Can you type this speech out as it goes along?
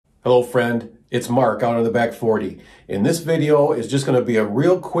Hello friend, it's Mark out on the back 40. And this video is just going to be a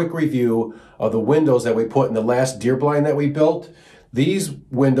real quick review of the windows that we put in the last deer blind that we built. These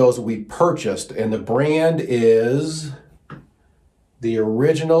windows we purchased and the brand is the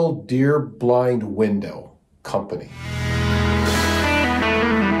Original Deer Blind Window Company.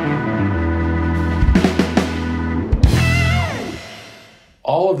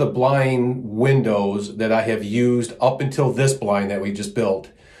 All of the blind windows that I have used up until this blind that we just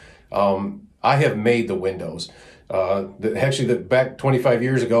built, I have made the windows. Actually, back 25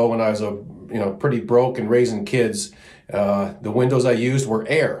 years ago when I was pretty broke and raising kids, the windows I used were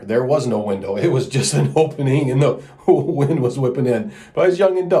air. There was no window. It was just an opening and the wind was whipping in. But I was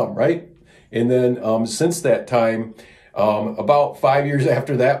young and dumb, right? And then since that time, about 5 years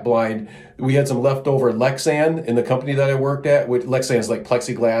after that blind, we had some leftover Lexan in the company that I worked at. Which Lexan is like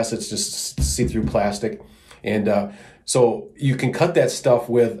plexiglass. It's just see-through plastic. And so you can cut that stuff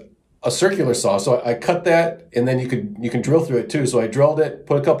with a circular saw. So I cut that, and then you can drill through it too. So I drilled it,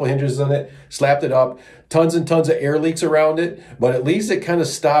 put a couple hinges on it, slapped it up, tons and tons of air leaks around it, but at least it kind of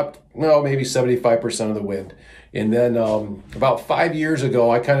stopped, maybe 75% of the wind. And then about 5 years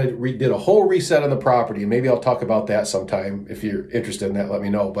ago, I kind of did a whole reset on the property, and maybe I'll talk about that sometime. If you're interested in that, let me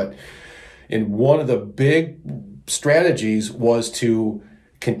know. But one of the big strategies was to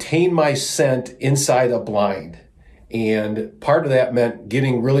contain my scent inside a blind. And part of that meant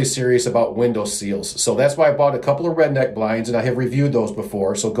getting really serious about window seals. So that's why I bought a couple of redneck blinds, and I have reviewed those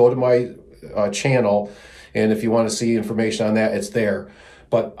before. So go to my channel, and if you want to see information on that, it's there.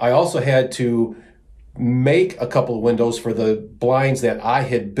 But I also had to make a couple of windows for the blinds that I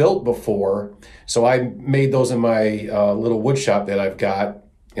had built before. So I made those in my little wood shop that I've got.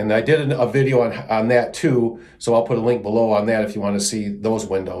 And I did a video on that too, so I'll put a link below on that if you want to see those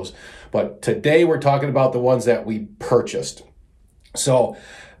windows. But today we're talking about the ones that we purchased. So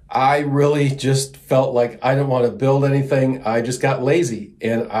I really just felt like I didn't want to build anything. I just got lazy,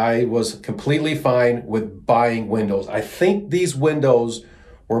 and I was completely fine with buying windows. I think these windows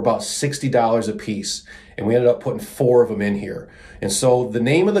were about $60 a piece, and we ended up putting 4 of them in here. And so the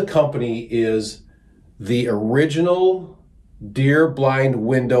name of the company is the Original Deer Blind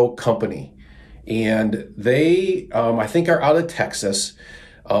Window Company, and they I think are out of Texas.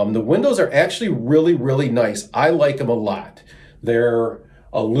 The windows are actually really, really nice. I like them a lot. They're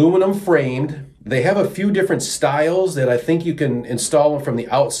aluminum framed. They have a few different styles that I think you can install them from the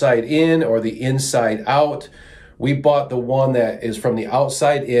outside in or the inside out. We bought the one that is from the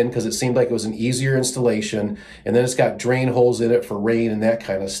outside in because it seemed like it was an easier installation, and then it's got drain holes in it for rain and that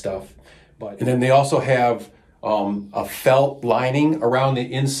kind of stuff. And then they also have a felt lining around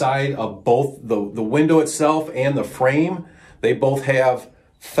the inside of both the window itself and the frame. They both have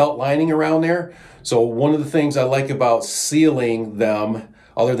felt lining around there. So one of the things I like about sealing them,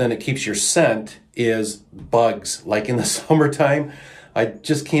 other than it keeps your scent, is bugs. Like in the summertime, I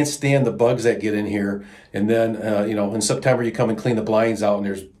just can't stand the bugs that get in here. And then, in September you come and clean the blinds out and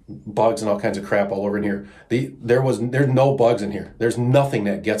there's bugs and all kinds of crap all over in here. There's no bugs in here. There's nothing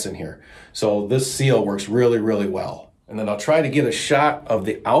that gets in here. So this seal works really, really well. And then I'll try to get a shot of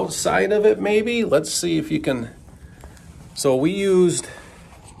the outside of it maybe. Let's see if you can. So we used,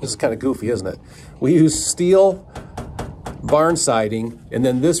 this is kind of goofy, isn't it? We used steel barn siding, and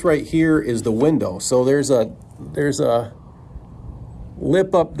then this right here is the window. So there's a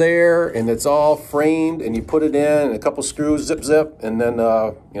lip up there, and it's all framed, and you put it in, and a couple screws, zip, and then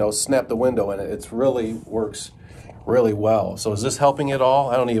snap the window in it. It really works really well. So is this helping at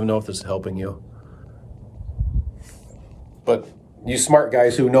all? I don't even know if this is helping you. But you smart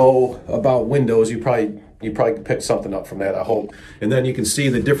guys who know about windows, you probably picked something up from that, I hope. And then you can see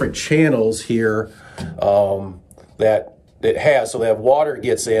the different channels here that it has. So they have water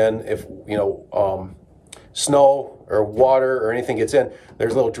gets in, if snow or water or anything gets in,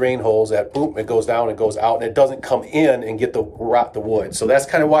 there's little drain holes that boom, it goes down and goes out, and it doesn't come in and rot the wood. So that's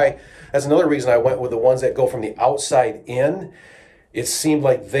kind of why, that's another reason I went with the ones that go from the outside in. It seemed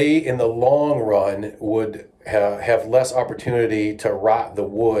like they, in the long run, would have less opportunity to rot the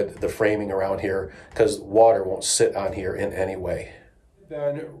wood, the framing around here, because water won't sit on here in any way.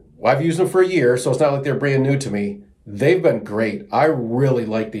 Then I've used them for a year, so it's not like they're brand new to me. They've been great. I really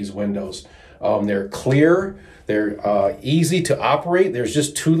like these windows. They're clear. They're easy to operate. There's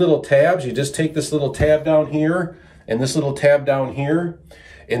just 2 little tabs. You just take this little tab down here and this little tab down here.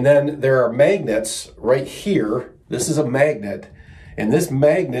 And then there are magnets right here. This is a magnet. And this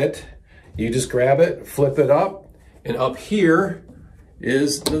magnet, you just grab it, flip it up, and up here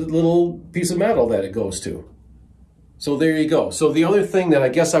is the little piece of metal that it goes to. So there you go. So the other thing that I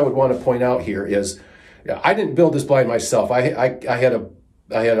guess I would want to point out here is, I didn't build this blind myself. I had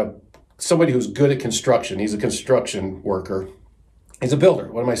somebody who's good at construction. He's a construction worker. He's a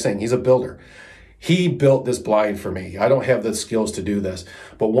builder. What am I saying? He's a builder. He built this blind for me. I don't have the skills to do this.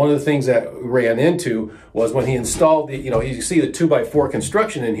 But one of the things that we ran into was when he installed the, you see the 2x4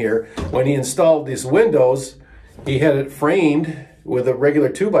 construction in here. When he installed these windows, he had it framed with a regular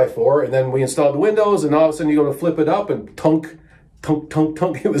 2x4, and then we installed the windows, and all of a sudden you go to flip it up, and tunk, tunk, tunk,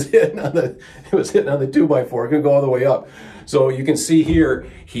 tunk. It was hitting on the 2x4. It couldn't go all the way up. So you can see here,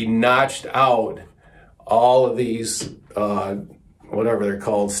 he notched out all of these whatever they're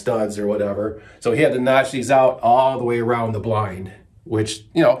called, studs or whatever. So he had to notch these out all the way around the blind, which,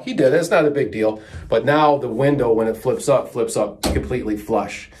 he did. It's not a big deal. But now the window, when it flips up completely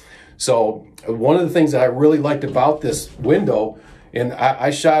flush. So one of the things that I really liked about this window, and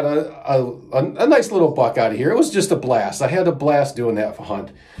I shot a nice little buck out of here. It was just a blast. I had a blast doing that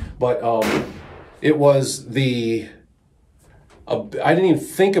hunt. But it was I didn't even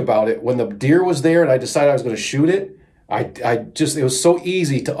think about it. When the deer was there and I decided I was going to shoot it, it was so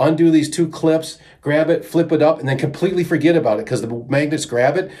easy to undo these two clips, grab it, flip it up, and then completely forget about it because the magnets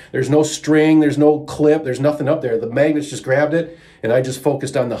grab it. There's no string, there's no clip, there's nothing up there. The magnets just grabbed it, and I just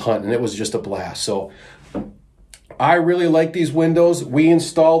focused on the hunt, and it was just a blast. So I really like these windows. We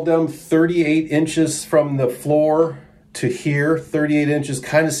installed them 38 inches from the floor to here. 38 inches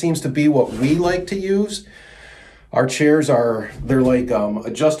kind of seems to be what we like to use. Our chairs they're like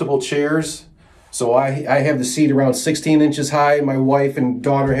adjustable chairs. So I have the seat around 16 inches high. My wife and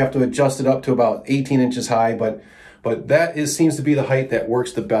daughter have to adjust it up to about 18 inches high, but that seems to be the height that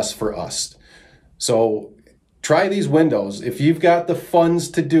works the best for us. So try these windows. If you've got the funds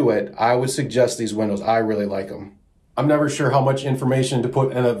to do it, I would suggest these windows. I really like them. I'm never sure how much information to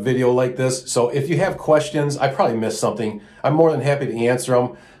put in a video like this. So if you have questions, I probably missed something. I'm more than happy to answer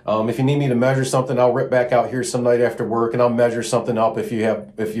them. If you need me to measure something, I'll rip back out here some night after work and I'll measure something up if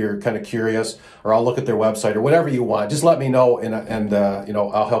you're kind of curious, or I'll look at their website or whatever you want. Just let me know and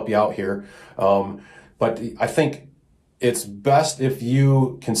I'll help you out here. But I think it's best if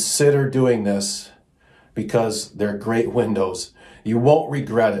you consider doing this because they're great windows. You won't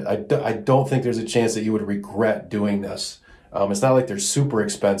regret it. I don't think there's a chance that you would regret doing this. It's not like they're super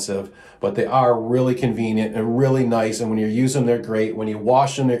expensive, but they are really convenient and really nice. And when you're using them, they're great. When you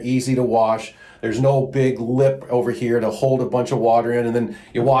wash them, they're easy to wash. There's no big lip over here to hold a bunch of water in, and then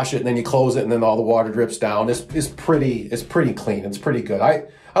you wash it and then you close it and then all the water drips down. It's pretty clean. It's pretty good. I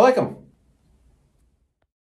like them.